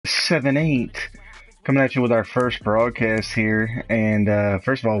Pt.1 coming at you with our first broadcast here. And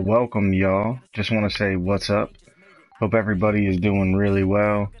first of all, welcome, y'all. Just want to say what's up. Hope everybody is doing really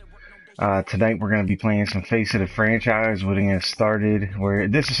well. Tonight we're going to be playing some Face of the Franchise. We're going to get started. Where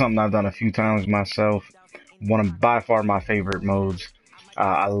this is something I've done a few times myself. One of by far my favorite modes.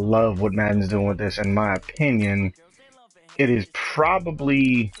 I love what Madden's doing with this. In my opinion, it is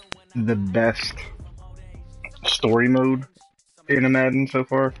probably the best story mode in a Madden so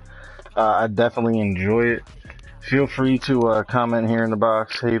far. I definitely enjoy it. Feel free to comment here in the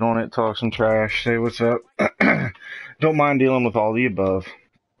box, hate on it, talk some trash, say what's up. Don't mind dealing with all the above.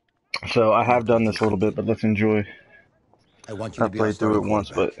 So I have done this a little bit, but let's enjoy. I want you to be played through it once,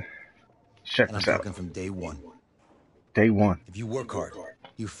 but check and this I'm out. talking from day one. Day one. If you work hard,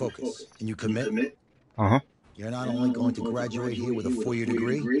 you focus, and you commit, Uh-huh. you're not only going to graduate here with a 4-year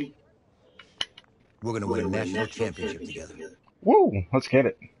degree, we're going to win a national championship together. Woo! Let's get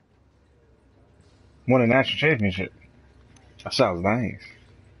it. Won a national championship. That sounds nice.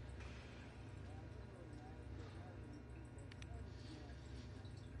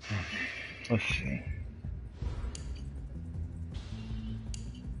 Let's see.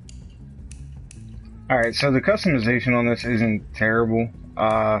 Alright, so the customization on this isn't terrible.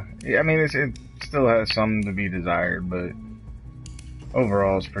 Yeah, I mean, it still has some to be desired, but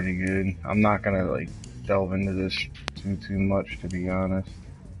overall it's pretty good. I'm not gonna, like, delve into this too much, to be honest.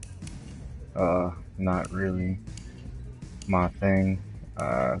 Not really my thing.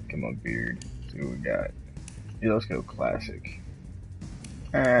 Get my beard. See what we got. Yeah, let's go classic.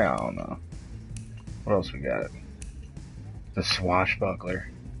 I don't know. What else we got? The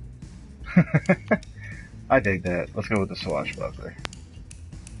swashbuckler. I dig that. Let's go with the swashbuckler.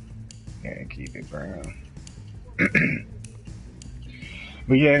 And keep it brown.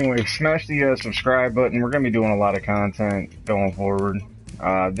 But yeah, anyway, smash the subscribe button. We're going to be doing a lot of content going forward.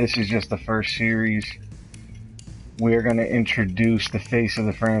 This is just the first series. We're going to introduce the face of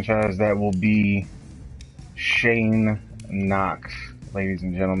the franchise. That will be Shane Knox, ladies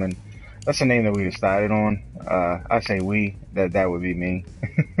and gentlemen. That's the name that we decided on. I say we, that would be me.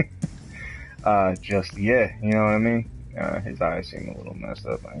 Just, yeah, you know what I mean? His eyes seem a little messed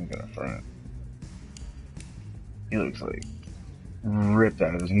up. I ain't gonna front. He looks like ripped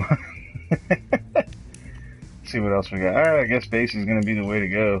out of his mind. See what else we got. Alright, I guess base is gonna be the way to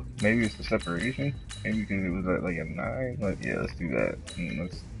go. Maybe it's the separation. Maybe because it was at like a 9. Like, yeah, let's do that. And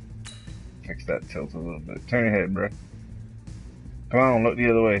let's fix that tilt a little bit. Turn your head, bro. Come on, look the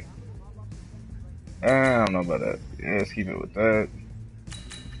other way. I don't know about that. Yeah, let's keep it with that.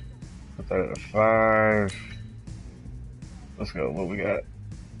 Put that at a 5. Let's go. What we got?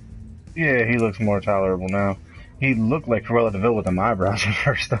 Yeah, he looks more tolerable now. He looked like Cruella de Vil with them eyebrows at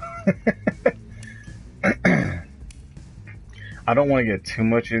first, though. I don't want to get too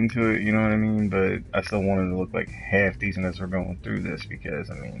much into it, you know what I mean? But I still want it to look like half decent as we're going through this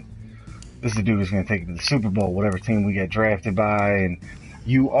because, I mean, this is the dude who's going to take it to the Super Bowl, whatever team we get drafted by. And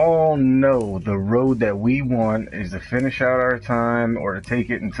you all know the road that we want is to finish out our time or to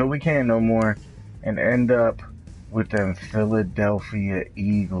take it until we can't no more and end up with them Philadelphia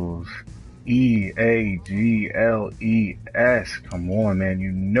Eagles. E-A-G-L-E-S. Come on, man.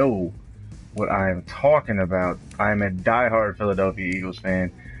 You know what I am talking about. I am a diehard Philadelphia Eagles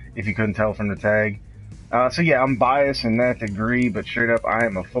fan, if you couldn't tell from the tag. So yeah, I'm biased in that degree, but straight up, I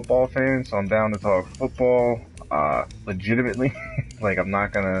am a football fan, so I'm down to talk football, legitimately. Like, I'm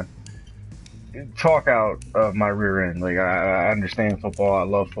not gonna talk out of my rear end. Like, I understand football, I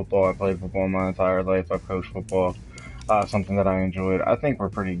love football, I played football my entire life, I've coached football, something that I enjoyed. I think we're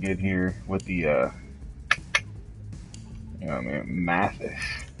pretty good here with the, you know what I mean, Mathis.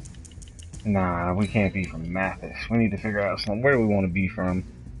 Nah, we can't be from Mathis. We need to figure out something. Where do we want to be from?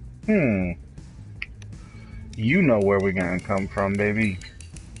 You know where we're gonna come from, baby.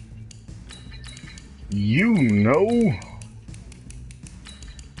 You know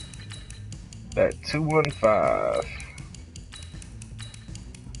that 215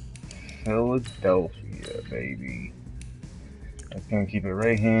 Philadelphia, baby. I'm gonna keep it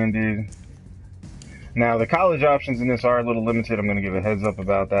right-handed. Now, the college options in this are a little limited. I'm gonna give a heads up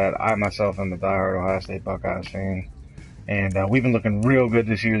about that. I myself am a diehard Ohio State Buckeyes fan. And we've been looking real good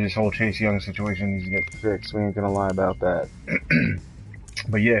this year. This whole Chase Young situation needs to get fixed. We ain't gonna lie about that.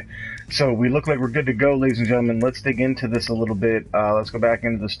 But yeah, so we look like we're good to go, ladies and gentlemen. Let's dig into this a little bit. Let's go back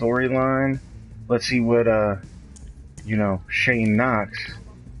into the storyline. Let's see what, you know, Shane Knox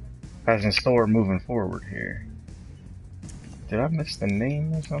has in store moving forward here. Did I miss the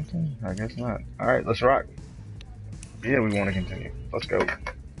name or something? I guess not. Alright, let's rock. Yeah, we want to continue. Let's go.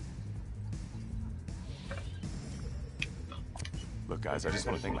 Look, guys, I just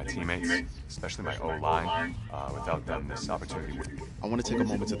want to thank my teammates, especially my O-line. Without them, this opportunity would... I want to take a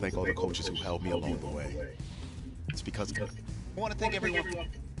moment to thank all the coaches who held me along the way. It's because I want to thank everyone.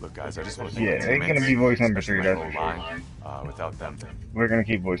 Look, guys, I just want to thank my Yeah, teammates, it's gonna be voice number especially 3, my that's for sure. O-line. Without them... We're gonna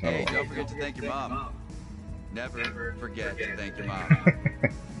keep voice number Hey, 1. don't forget to thank your mom. Never forget to thank your mom.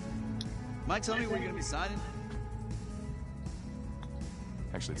 Mike, tell me where you're gonna be signing.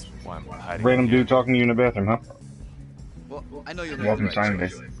 Actually, it's why I'm hiding. Random here. dude talking to you in the bathroom, huh? Well, I know you'll make Welcome the to right signing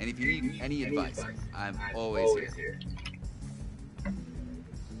choice. day. And if you need any advice, I'm always here.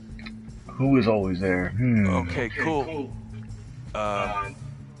 Who is always there? Okay, cool. Thanks,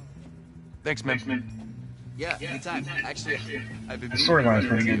 man. Yeah, anytime. Actually, I've been The storyline's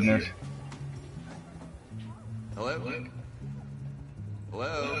pretty good in this. Hello?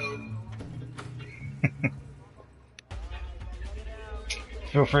 Hello?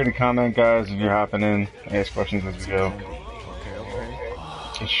 Feel free to comment, guys, if you're hopping in. Ask questions as we go. Okay.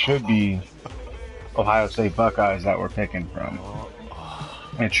 It should be Ohio State Buckeyes that we're picking from.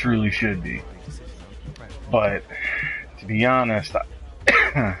 It truly should be. But, to be honest,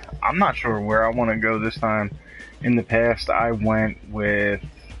 I'm not sure where I want to go this time. In the past, I went with...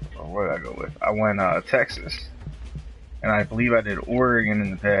 Or where did I go with? I went Texas. And I believe I did Oregon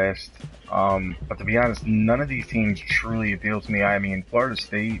in the past. But to be honest, none of these teams truly appeal to me. I mean, Florida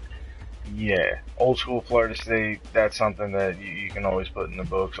State, yeah. Old school Florida State, that's something that you can always put in the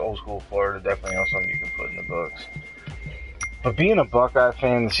books. Old school Florida, definitely also something you can put in the books. But being a Buckeye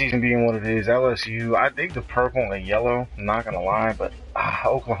fan, the season being what it is, LSU, I dig the purple and the yellow, I'm not going to lie. But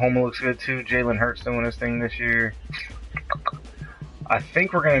Oklahoma looks good too. Jalen Hurts doing his thing this year. I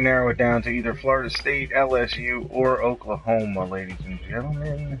think we're going to narrow it down to either Florida State, LSU, or Oklahoma, ladies and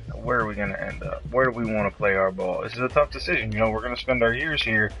gentlemen. Where are we going to end up? Where do we want to play our ball? This is a tough decision. You know, we're going to spend our years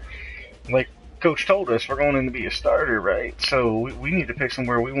here. Like Coach told us, we're going in to be a starter, right? So we need to pick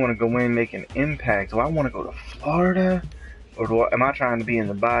somewhere we want to go in, make an impact. Do I want to go to Florida? Or am I trying to be in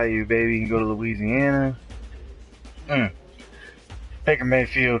the Bayou, baby, and go to Louisiana? Baker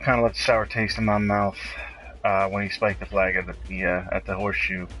Mayfield kind of left a sour taste in my mouth. When he spiked the flag at the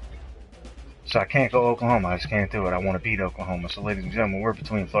horseshoe. So I can't go Oklahoma. I just can't do it. I want to beat Oklahoma. So ladies and gentlemen, we're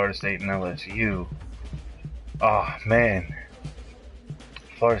between Florida State and LSU. Oh, man.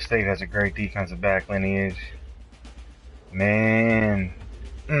 Florida State has a great defensive back lineage. Man.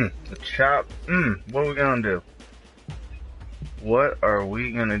 The chop. What are we going to do? What are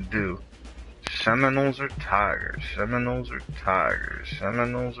we going to do? Seminoles or Tigers? Seminoles or Tigers?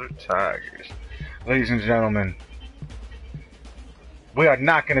 Seminoles or Tigers? Ladies and gentlemen, we are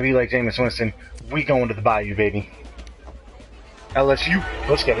not going to be like Jameis Winston. We going to the Bayou, baby. LSU,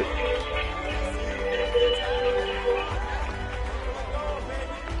 let's get it.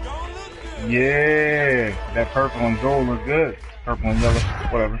 Yeah, that purple and gold look good. Purple and yellow,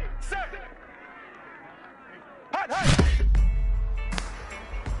 whatever.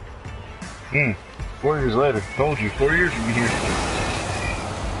 4 years later, told you, 4 years you'd be here.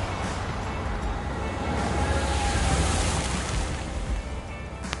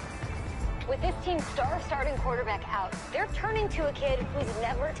 With this team's star starting quarterback out, they're turning to a kid who's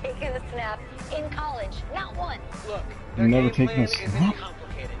never taken a snap in college. Not one. Look, Never their game taken a plan isn't snap?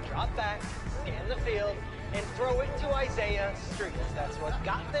 complicated. Drop back, scan the field, and throw it to Isaiah Streets. That's what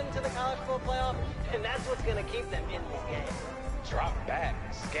got them to the college football playoff, and that's what's going to keep them in this game. Drop back,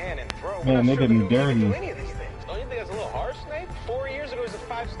 scan, and throw. Man, they did me dirty. Do any of these things. Don't you think that's a little harsh, Nate? 4 years ago, he was a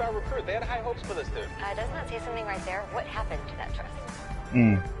 5-star recruit. They had high hopes for this dude. Does not say something right there. What happened to that trust?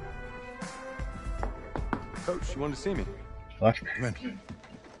 Coach, you wanted to see me? Flash. Come in.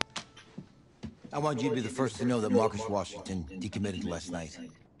 I want you to be the first to know that Marcus Washington decommitted last night.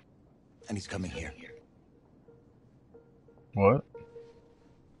 And he's coming here. What?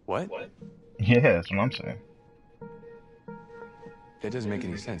 What? Yeah, that's what I'm saying. That doesn't make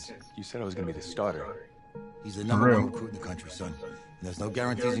any sense. You said I was going to be the starter. He's the number real. one recruit in the country, son. And there's no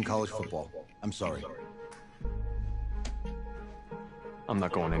guarantees in college football. I'm sorry. I'm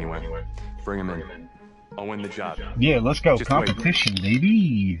not going anywhere. Bring him in. I'll win the job. Yeah, let's go. Just wait. Competition,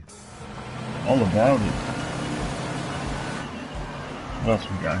 baby. All about it. What else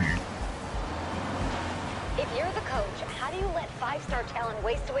we got here? If you're the coach, how do you let 5-star talent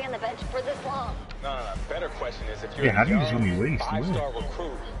waste away on the bench for this long? No. Better question is if you're Yeah, how do you a just let me waste? 5-star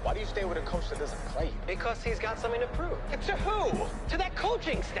recruit, why do you stay with a coach that doesn't play? Because he's got something to prove. To who? To that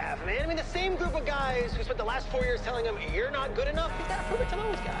coaching staff, man. I mean, the same group of guys who spent the last 4 years telling him, you're not good enough. He's got to prove it to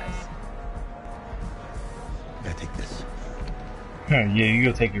those guys. I gotta take this. Yeah, you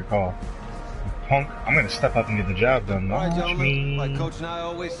go take your call. Punk, I'm gonna step up and get the job done. All right, Watch gentlemen, me. like Coach and I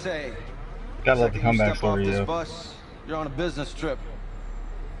always say, Gotta love the second you comeback step off story, this yo. bus, You're on a business trip.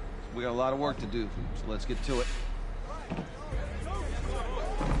 We got a lot of work to do, so let's get to it.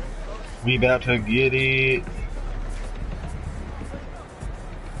 We about to get it.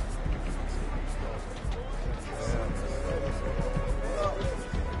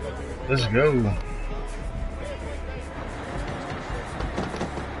 Let's go.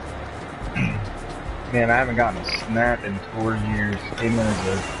 Man, I haven't gotten a snap in 4 years.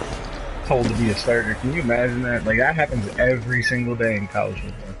 Amen. Told to be a starter. Can you imagine that? Like, that happens every single day in college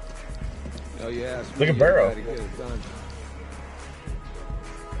football. Oh yeah. Look at Burrow.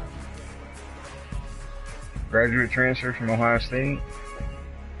 Graduate transfer from Ohio State.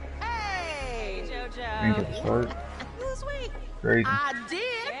 Hey, JoJo. Didn't get the start. Sweet. Crazy. I did.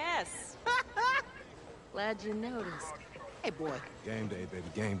 Yes. Glad you noticed. Hey, boy. Game day, baby,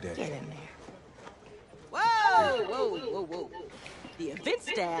 game day. Get in there. Whoa, whoa, whoa, whoa. The event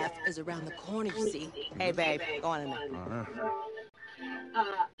staff is around the corner, you see. Hey, babe, go on in there.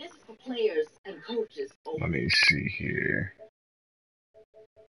 This is for players and coaches. Let me see here.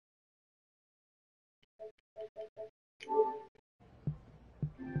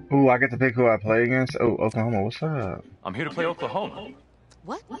 Ooh, I get to pick who I play against. Oh, Oklahoma, what's up? I'm here to play Oklahoma.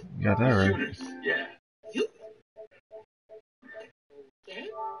 What? You got that right. Yeah.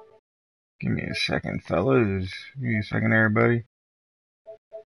 Give me a second, fellas. Give me a second, everybody.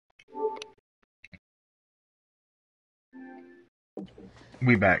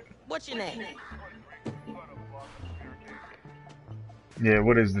 We back. What's your name? Yeah,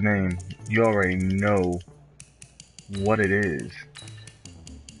 what is the name? You already know what it is.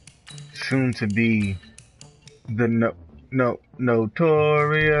 Soon to be the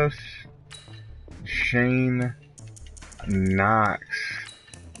notorious Shane Knox.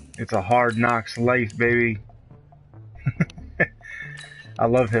 It's a hard knocks life, baby. I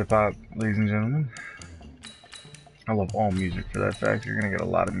love hip-hop, ladies and gentlemen. I love all music for that fact. You're going to get a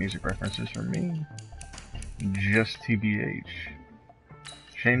lot of music references from me. Just TBH.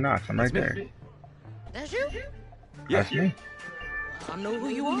 Shane Knox, I'm right there. That's you? Yeah. That's me. I know who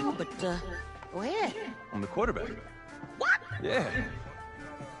you are, but, go ahead. I'm the quarterback. What? Yeah.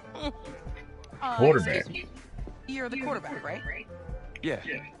 Quarterback. Excuse me. You're the quarterback, right? Yeah.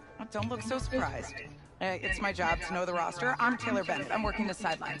 Oh, don't look so surprised. It's my job to know the roster. I'm Taylor Bennett. I'm working the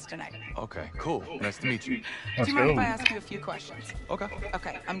sidelines tonight. Okay, cool. Nice to meet you. Do you mind if I ask you a few questions? Okay.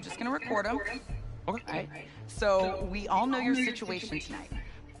 Okay, I'm just gonna record them. Okay. All right. So we all know your situation tonight,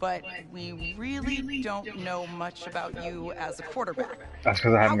 but we really don't know much about you as a quarterback. That's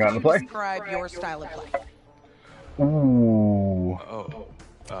because I haven't gotten to How would play. you describe your style of play? Ooh. Oh.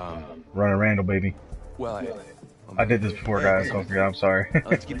 Running Randall, baby. Well, I did this before, guys. Don't forget. I'm sorry. I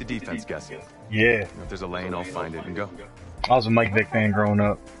like to keep the defense guessing. Yeah. If there's a lane, I'll find it and go. I was a Mike Vick fan growing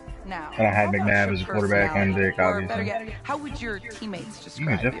up. Now, And I had how about McNabb your as a quarterback and Vick, personality? Or better obviously. yet, how would your teammates You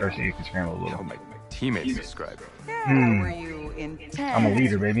can describe Jeff you? first, so you can scramble a You know, little. my teammates describe it. Yeah, were you intense? I'm a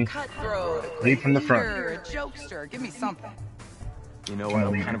leader, baby. Cutthroat, Lead from the front. leader, a jokester. Give me something. You know what?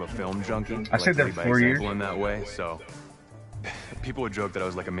 I'm kind of a film junkie. I said that lead by 4 years. example in that way, so people would joke that I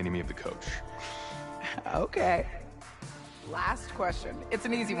was like a mini-me of the coach. Okay. Last question. It's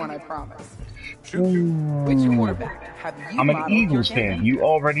an easy one, I promise. Shoot. Which quarterback have you I'm an modeled your Eagles game? fan. You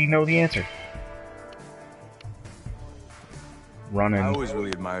already know the answer. I Running. always really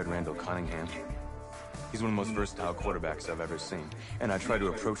admired Randall Cunningham. He's one of the most versatile quarterbacks I've ever seen, and I try to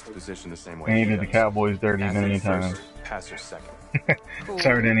approach the position the same way And he he did the does. Cowboys dirty a Athlete million first, times. passer second. Cool,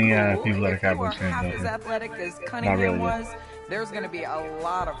 Sorry to any cool. people that are If you are Cowboys fans half out as there. athletic as Cunningham really, though. was, there's going to be a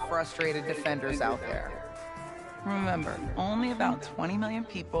lot of frustrated defenders out there. Remember, only about 20 million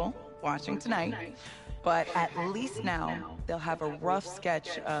people watching tonight, but at least now they'll have a rough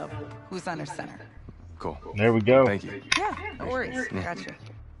sketch of who's under center. Cool. There we go. Thank you. Yeah, no worries. Gotcha.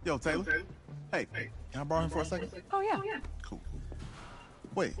 Yo, Taylor. Hey, can I borrow him for a second? Oh, yeah. Cool.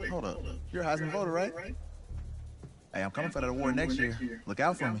 Wait, hold up. You're a Heisman voter, right? Hey, I'm coming for that award next year. Look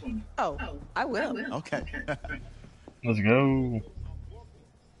out for me. Oh, I will. Okay. Let's go.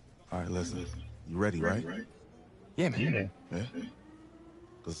 All right, listen. You ready, right? Yeah, man. Yeah. Yeah?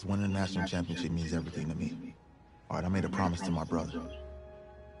 Because winning the national championship means everything to me. All right, I made a promise to my brother.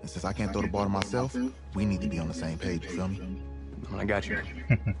 And since I can't throw the ball to myself, we need to be on the same page, you feel me? I got you.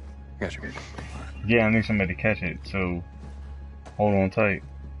 Got you. Yeah, I need somebody to catch it, so hold on tight.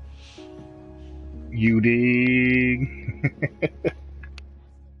 You dig?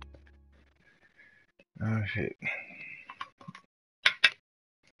 Oh shit.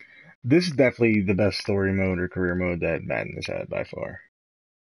 This is definitely the best story mode or career mode that Madden has had by far.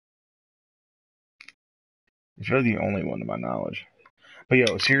 It's really the only one to my knowledge. But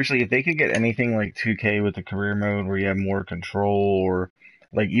yo, seriously, if they could get anything like 2K with the career mode where you have more control, or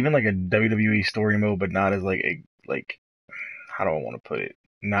like even like a WWE story mode, but not as like how do I want to put it?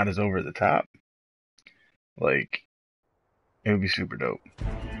 Not as over the top. Like it would be super dope.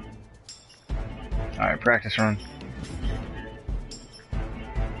 All right, practice run.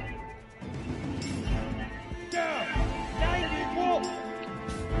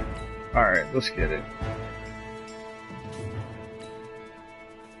 All right, let's get it.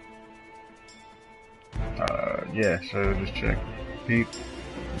 Yeah, so just check. Peep.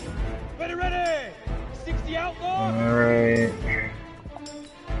 Ready! 60 outlaw! Alright.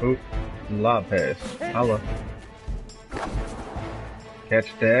 Oh, lob pass. Holla. Catch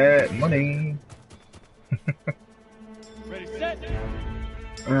that money. Ready, set!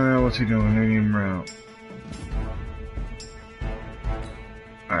 What's he doing? Medium route.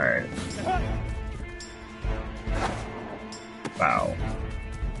 Alright. Wow.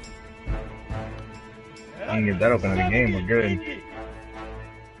 I can get that open in the game, we're good.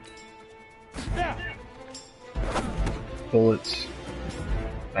 Bullets.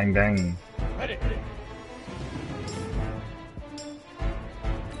 Bang bang.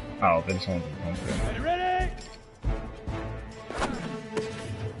 Oh, they just want to come through. Ready?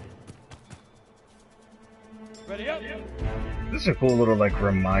 Ready up. This is a cool little like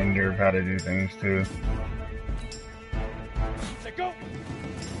reminder of how to do things too. Let go.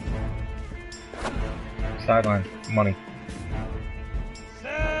 Sideline, money.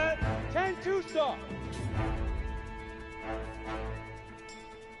 Set. 10-2 stop.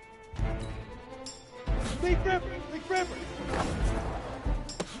 Leak river. Leak river.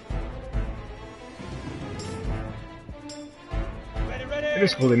 Ready, ready. It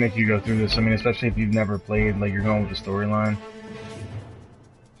is cool they make you go through this. I mean, especially if you've never played, like you're going with the storyline.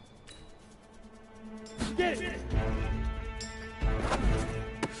 Get it.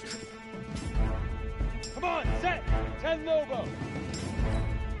 Come on, set. 10 Novo.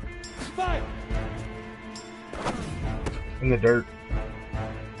 5. In the dirt.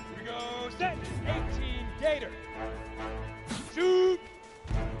 Here we go, set. 18 Gator. Shoot.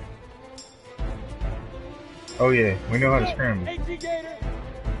 Oh yeah, we know how to scramble. 18 Gator.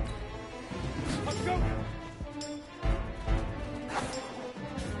 Let's go.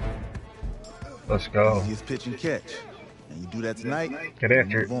 Let's go. Easiest pitch and catch. And you do that tonight, Get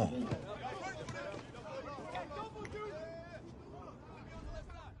after it. move on.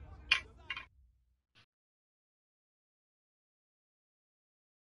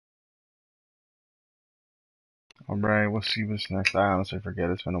 Alright, let's see what's next. I honestly forget.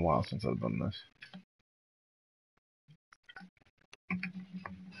 It's been a while since I've done this.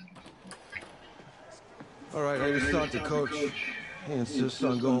 All right, I just talked to Coach. He insists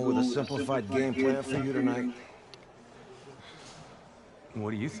on going with a simplified game plan for you tonight.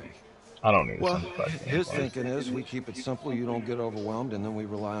 What do you think? I don't need a Well, simplified game his plan. thinking is we keep it simple, you don't get overwhelmed, and then we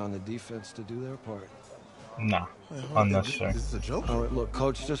rely on the defense to do their part. Nah, Wait, hold on, unnecessary. This is a joke? All right, look,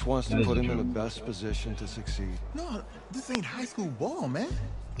 Coach just wants It to is put a him in the joke. best position to succeed. No, this ain't high school ball, man.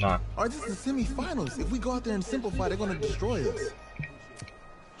 Nah. Or this is the semifinals. If we go out there and simplify, they're gonna destroy us.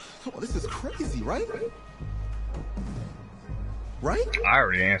 Come on, this is crazy, right? Right? I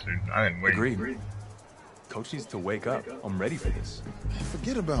already answered. I didn't wait. Agreed. Coach needs to wake up. I'm ready for this. Man,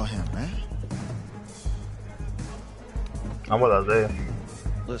 forget about him, man. I'm with Isaiah.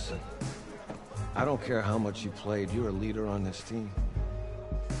 Listen, I don't care how much you played, you're a leader on this team.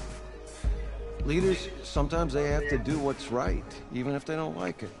 Leaders, sometimes they have to do what's right, even if they don't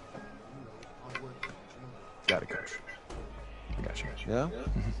like it. Got it, Coach. I got you. Yeah?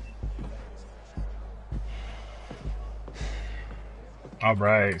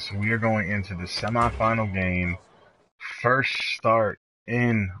 Alright, so we are going into the semifinal game. First start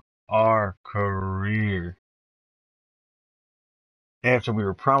in our career. After we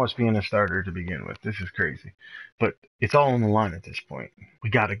were promised being a starter to begin with. This is crazy. But it's all on the line at this point. We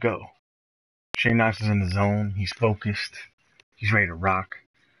gotta go. Shane Knox is in the zone. He's focused. He's ready to rock.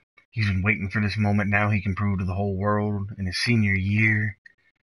 He's been waiting for this moment. Now he can prove to the whole world in his senior year.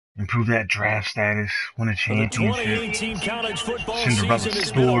 Improve that draft status, win a championship. The 2018 college football Cinderella season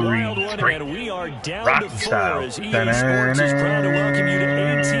has been a story. wild It's one, great. and we are down Rocky to 4 style. as EA Sports is proud to welcome you to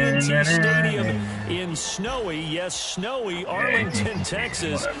AT&T Stadium in snowy, yes, snowy Arlington,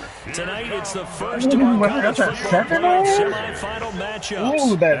 Texas. Tonight, it's the first of our college football playoff semifinal matchups.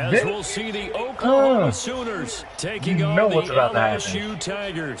 Ooh, that as bit. we'll see the Oklahoma Sooners taking You on know the what's about to LSU happen.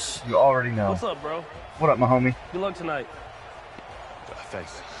 Tigers. You already know. What's up, bro? What up, my homie? Good luck tonight.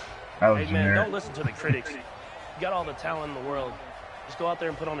 Thanks. That was Hey, man, generic. don't listen to the critics. You got all the talent in the world. Just go out there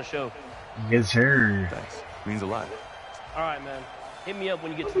and put on a show. Yes, sir. Thanks. Means a lot. All right, man. Hit me up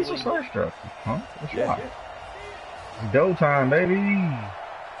when you get to He's the a league. starstruck, huh? What's wrong? It's dough time, baby.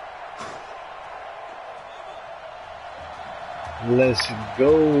 Let's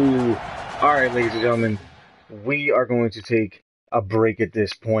go. All right, ladies and gentlemen, we are going to take a break at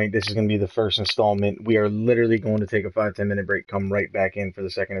this point. This is going to be the first installment. We are literally going to take a 5-10 minute break, come right back in for the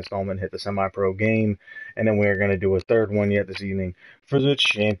second installment, hit the semi-pro game, and then we are going to do a third one yet this evening for the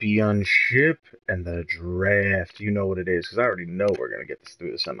championship and the draft. You know what it is, because I already know we're going to get this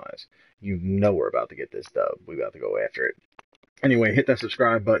through the semis. You know we're about to get this dub. We about to go after it. Anyway, hit that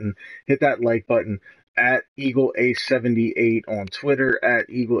subscribe button, hit that like button, at Eagle A78 on Twitter, at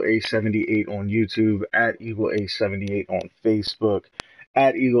Eagle A78 on YouTube, at Eagle A78 on Facebook,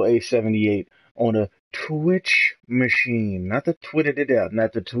 at Eagle A78 on a Twitch machine, not the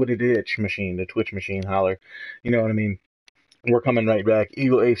not the Twitch machine, the Twitch machine, holler. You know what I mean? We're coming right back.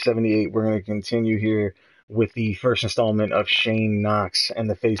 Eagle A78, we're going to continue here with the first installment of Shane Knox and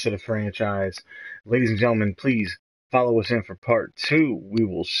the face of the franchise. Ladies and gentlemen, please follow us in for part 2. We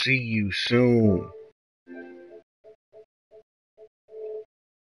will see you soon.